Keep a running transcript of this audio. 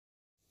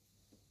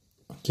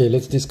Okay,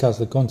 let's discuss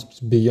the concepts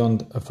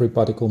beyond a free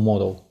particle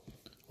model.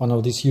 One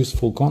of these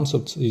useful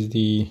concepts is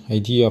the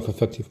idea of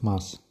effective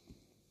mass.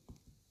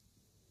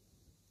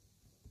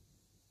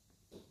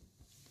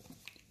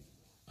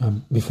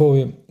 Before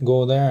we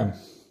go there,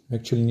 we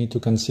actually need to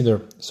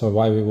consider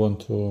why we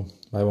want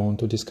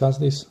to discuss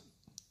this,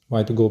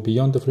 why to go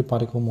beyond the free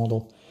particle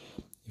model.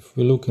 If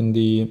we look in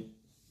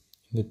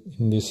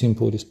the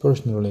simple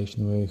dispersion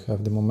relation, where we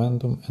have the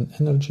momentum and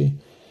energy,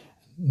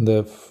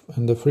 the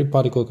free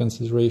particle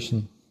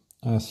consideration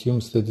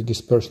assumes that the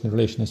dispersion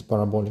relation is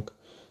parabolic,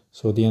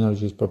 so the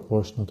energy is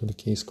proportional to the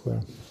k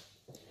square.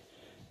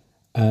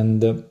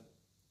 And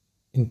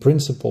in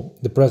principle,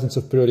 the presence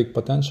of periodic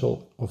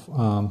potential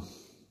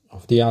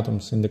of the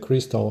atoms in the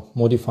crystal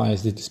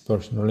modifies the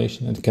dispersion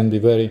relation. It can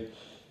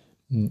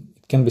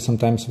be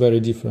sometimes very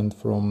different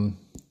from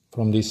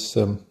this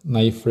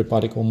naive free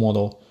particle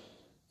model.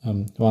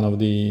 One of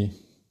the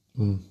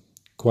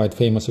quite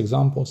famous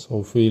examples. So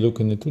if we look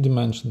in the two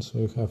dimensions,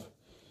 we have,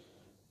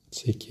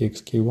 let's say,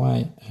 kx, ky,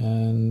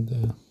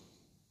 and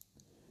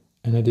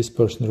the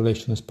dispersion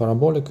relation is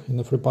parabolic in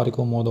the free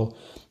particle model.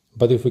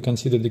 But if we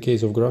consider the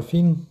case of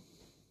graphene,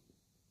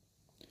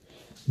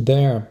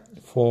 there,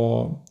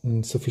 for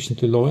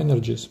sufficiently low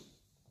energies,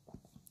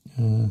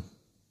 again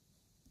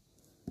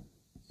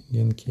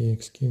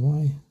kx,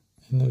 ky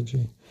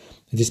energy,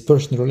 the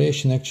dispersion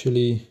relation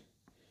actually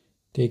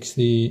takes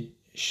the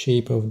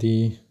shape of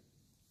the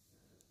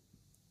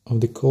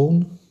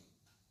cone.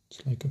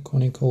 It's like a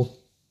conical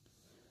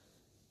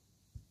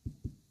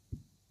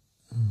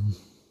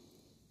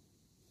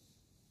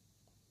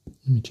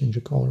let me change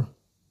the color.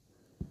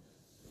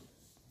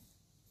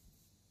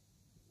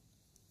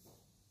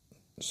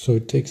 So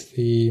it takes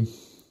the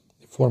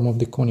form of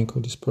the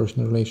conical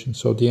dispersion relation.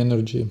 So the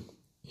energy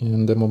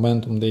and the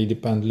momentum, they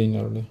depend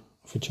linearly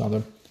of each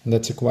other. And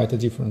that's quite a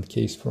different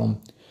case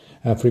from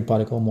a free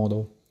particle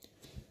model.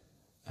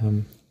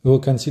 We will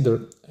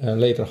consider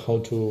later how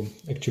to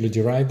actually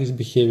derive this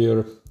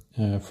behavior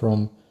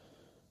from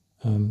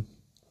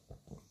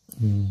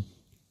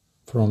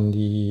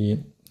the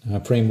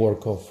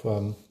framework of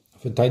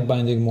a tight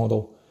binding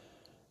model.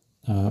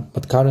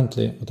 But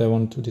currently, what I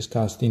want to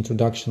discuss the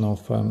introduction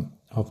of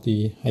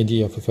the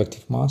idea of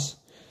effective mass,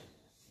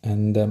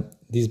 and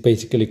this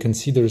basically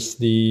considers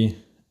the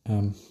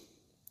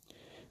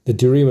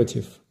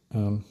derivative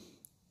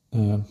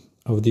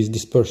of this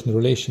dispersion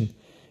relation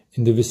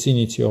in the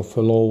vicinity of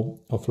low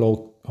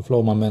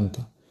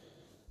momenta.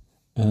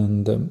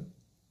 And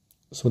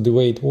so the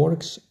way it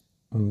works,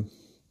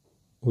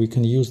 we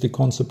can use the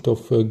concept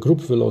of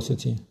group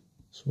velocity,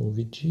 so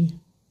Vg.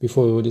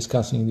 Before we were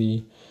discussing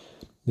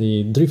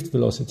the drift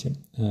velocity,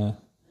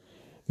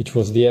 which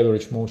was the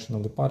average motion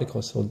of the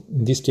particle. So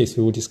in this case,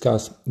 we will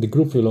discuss the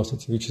group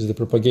velocity, which is the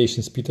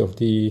propagation speed of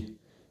the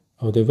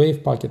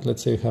wave packet.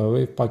 Let's say we have a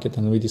wave packet,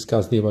 and we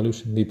discuss the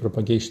evolution, the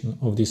propagation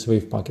of this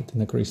wave packet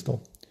in a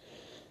crystal.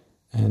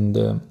 And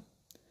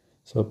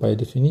so by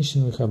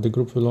definition, we have the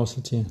group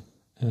velocity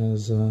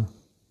as the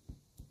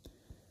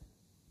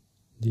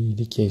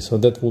decay. So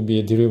that will be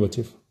a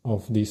derivative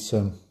of this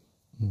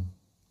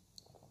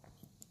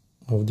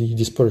of the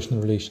dispersion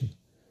relation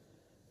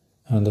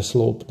and the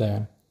slope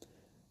there.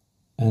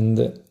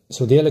 And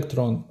so the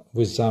electron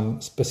with some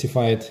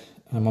specified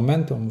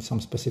momentum, some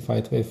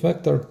specified wave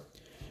vector,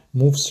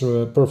 moves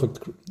through a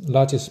perfect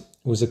lattice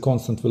with a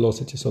constant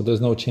velocity. So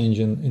there's no change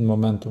in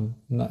momentum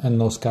and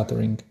no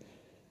scattering.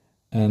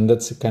 And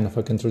that's a kind of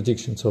a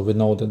contradiction. So we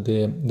know that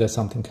there's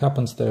something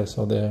happens there,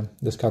 so the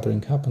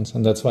scattering happens.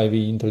 And that's why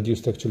we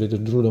introduced actually the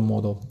Drude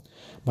model.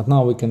 But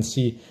now we can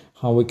see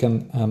how we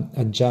can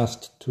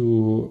adjust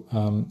to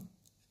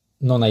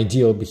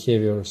non-ideal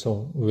behavior.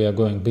 So we are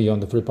going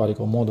beyond the free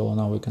particle model, and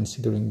now we're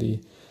considering the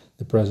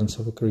presence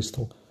of a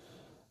crystal.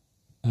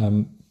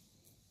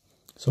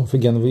 So if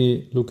again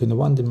we look in the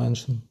one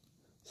dimension,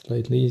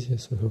 slightly easier.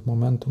 So you have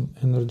momentum,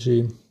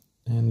 energy,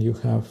 and you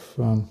have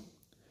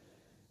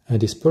a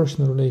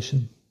dispersion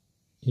relation,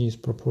 E is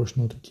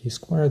proportional to k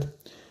squared.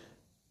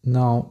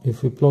 Now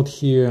if we plot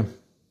here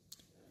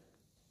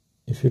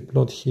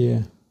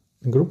the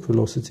group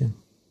velocity,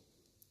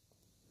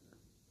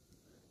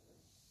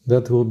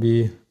 that will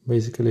be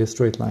basically a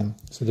straight line.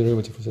 So the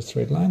derivative is a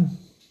straight line.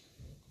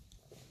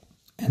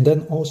 And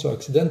then also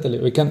accidentally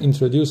we can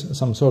introduce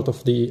some sort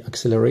of the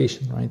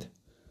acceleration, right?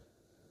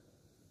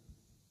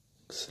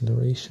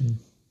 Acceleration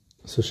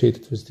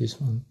associated with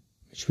this one,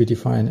 which we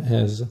define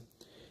as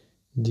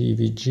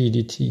dvg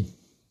dt.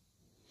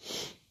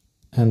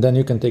 And then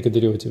you can take a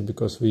derivative,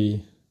 because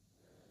we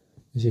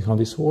see how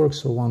this works.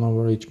 So 1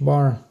 over h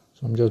bar.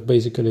 So I'm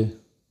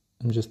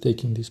just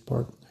taking this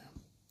part.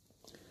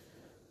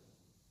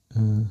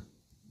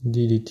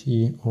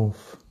 ddt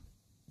of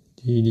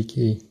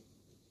ddk.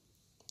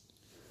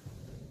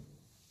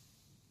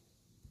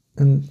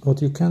 And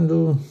what you can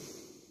do,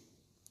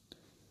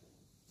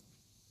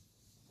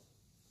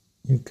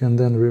 you can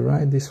then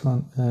rewrite this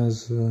one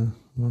as 1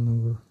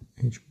 over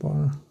h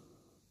bar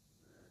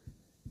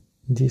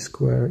d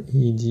square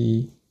e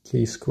d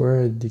k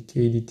squared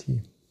dk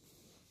dt.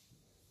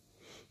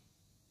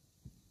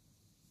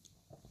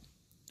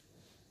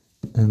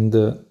 and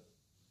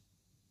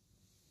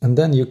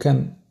then you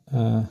can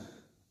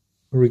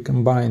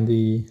recombine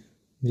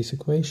this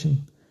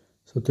equation,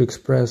 so to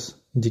express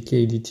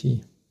decay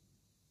dt.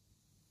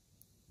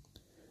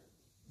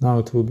 Now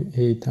it will be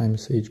A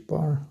times h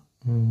bar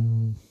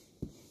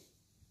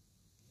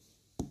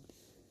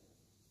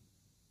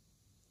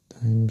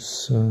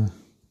times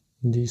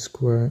d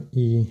square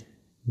e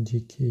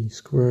dk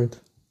squared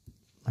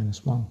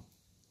minus 1.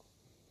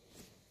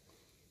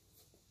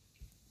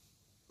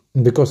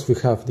 And because we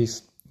have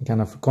this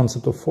kind of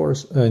concept of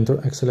force,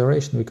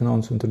 acceleration, we can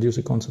also introduce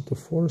a concept of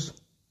force.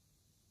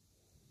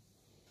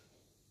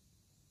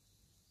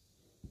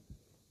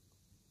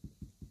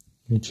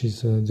 Which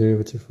is a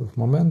derivative of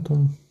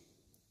momentum,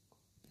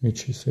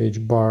 which is h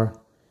bar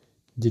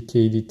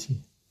dk dt.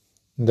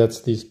 And that's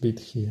this bit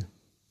here,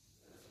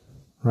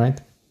 right?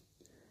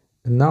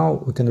 And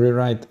now we can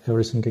rewrite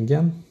everything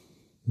again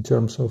in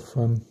terms of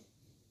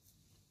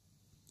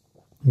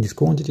this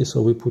quantity.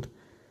 So we put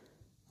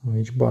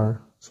h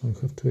bar, so we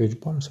have two h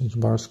bars, h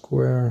bar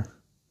square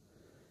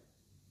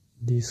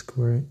d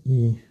square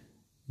e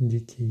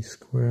dk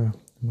square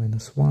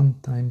minus 1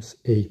 times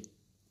a.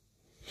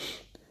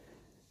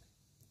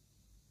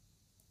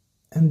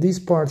 And this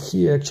part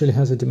here actually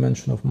has a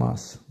dimension of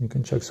mass. You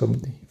can check some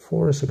the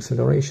force,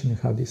 acceleration, you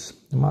have this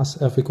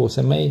mass F equals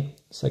ma,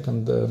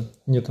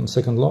 Newton's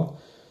second law,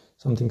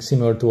 something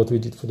similar to what we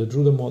did for the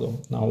Drude model.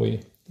 Now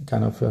we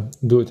kind of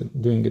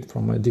doing it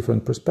from a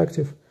different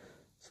perspective.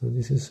 So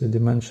this is a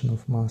dimension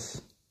of mass.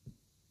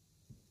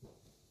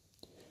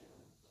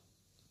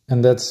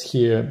 And that's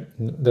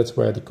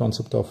where the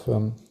concept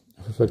of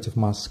effective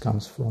mass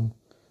comes from.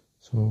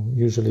 So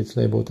usually it's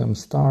labeled m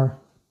star,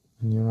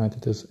 and you write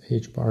it as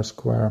h bar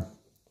square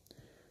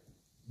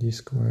d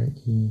square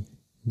e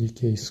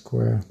dk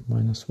square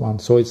minus 1.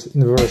 So it's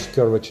inverse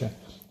curvature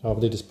of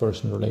the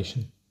dispersion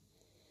relation.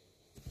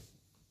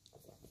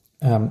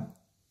 In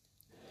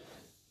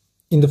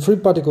the free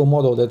particle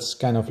model, that's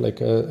kind of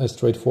like a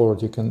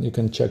straightforward. You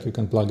can check, you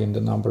can plug in the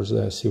numbers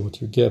there, see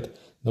what you get.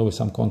 There is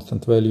some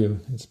constant value.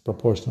 It's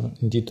proportional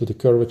indeed to the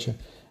curvature.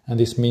 And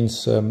this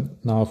means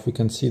now if we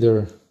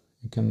consider,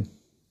 you can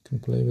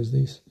play with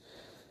this.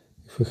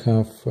 If we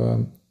have,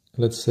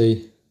 let's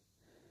say,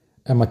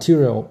 a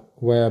material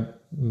where,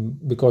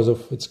 because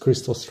of its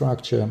crystal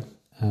structure,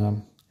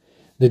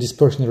 the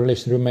dispersion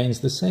relation remains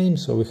the same,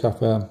 so we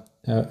have a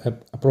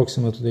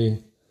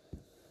approximately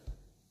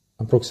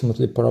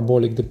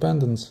parabolic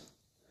dependence,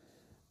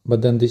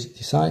 but then the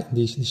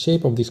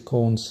shape of these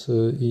cones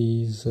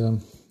is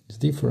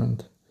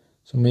different.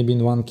 So maybe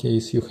in one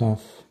case you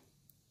have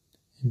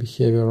a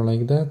behavior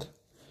like that,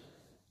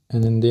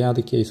 and in the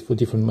other case, for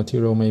different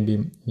material,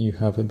 maybe you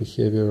have a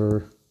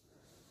behavior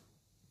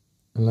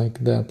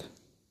like that.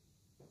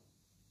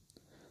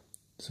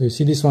 So you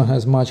see this one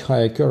has much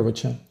higher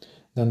curvature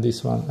than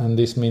this one, and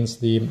this means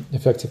the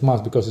effective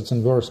mass, because it's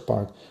inverse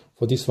part.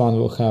 For this one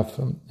we'll have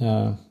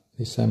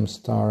this m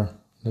star,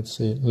 let's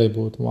say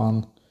labeled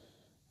 1,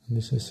 and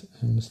this is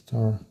m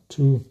star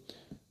 2.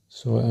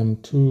 So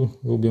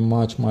m2 will be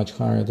much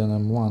higher than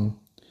m1.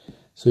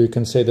 So you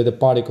can say that the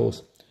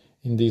particles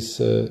in this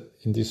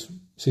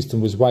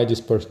system with wide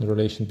dispersion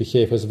relation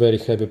behave as very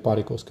heavy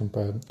particles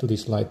compared to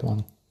this light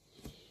one.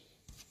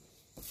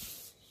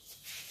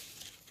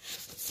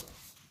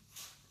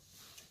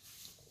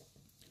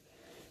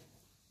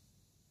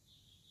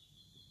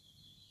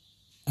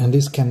 And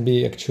this can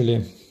be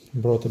actually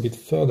brought a bit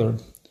further.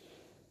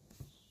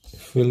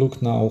 If we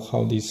look now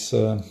how this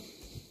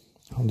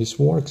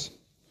works,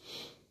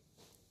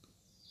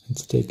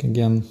 let's take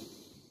again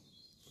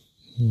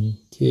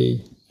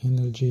K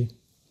energy,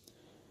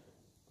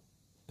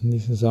 and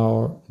this is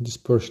our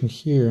dispersion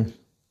here.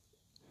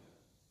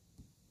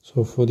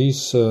 So for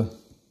this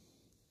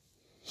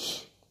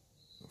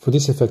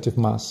effective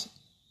mass,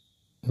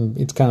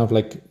 it's kind of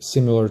like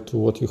similar to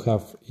what you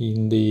have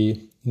in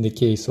the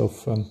case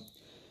of a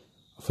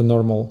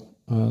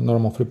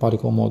normal free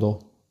particle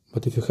model.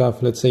 But if you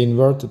have, let's say,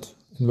 inverted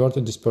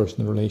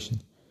dispersion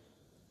relation,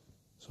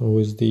 so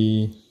with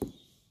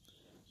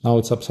now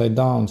it's upside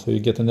down, so you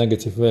get a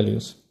negative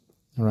values,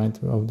 right,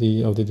 of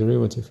the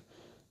derivative.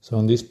 So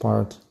on this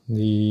part,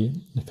 the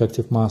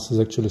effective mass is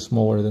actually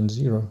smaller than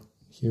 0.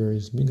 Here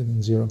is bigger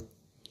than 0.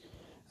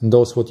 And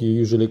those what you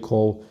usually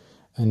call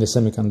in the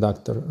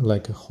semiconductor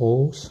like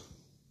holes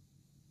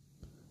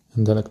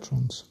and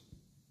electrons.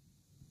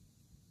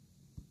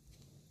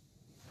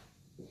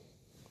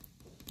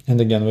 And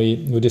again,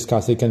 we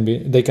discussed they can be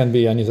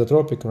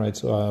anisotropic, right?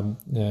 So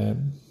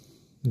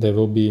they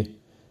will be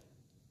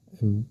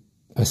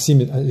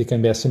they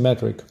can be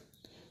asymmetric.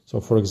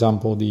 So for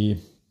example, the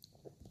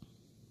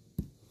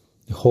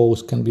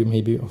holes can be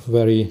maybe of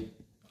very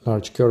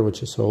large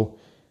curvature, so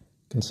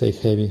you can say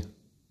heavy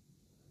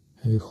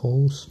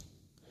holes,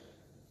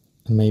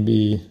 and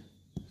maybe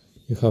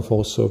you have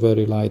also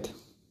very light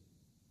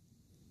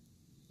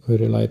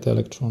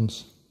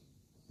electrons,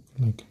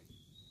 like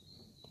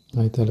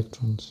light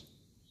electrons,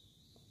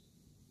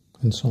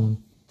 and so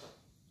on.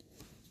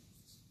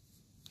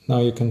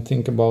 Now you can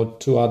think about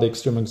two other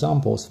extreme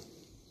examples.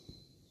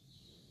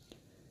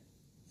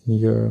 in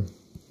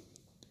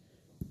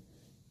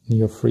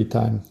your free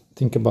time.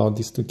 Think about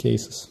these two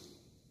cases.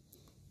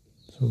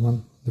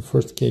 So the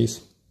first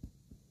case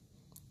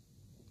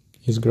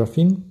is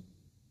graphene,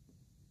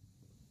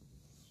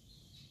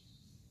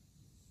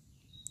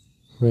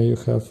 where you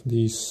have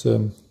this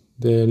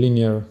the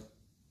linear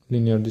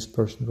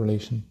dispersion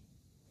relation.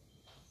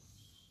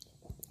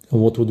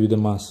 What would be the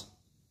mass?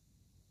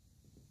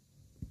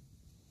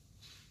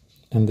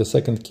 And the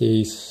second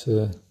case,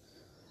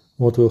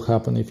 what will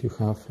happen if you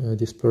have a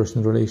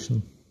dispersion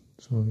relation?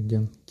 So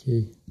again,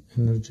 K,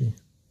 energy.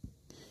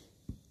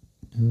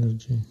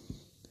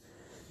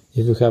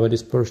 If you have a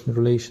dispersion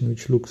relation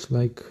which looks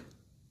like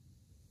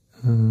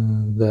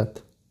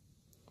that,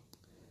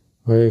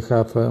 where you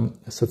have a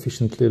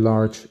sufficiently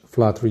large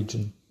flat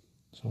region.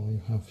 So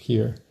you have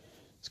here,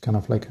 it's kind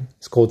of like,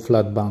 it's called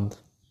flat band.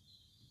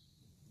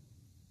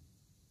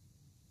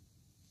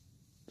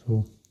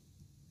 So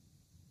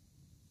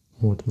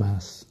what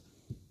mass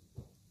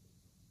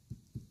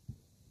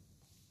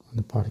on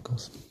the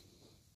particles?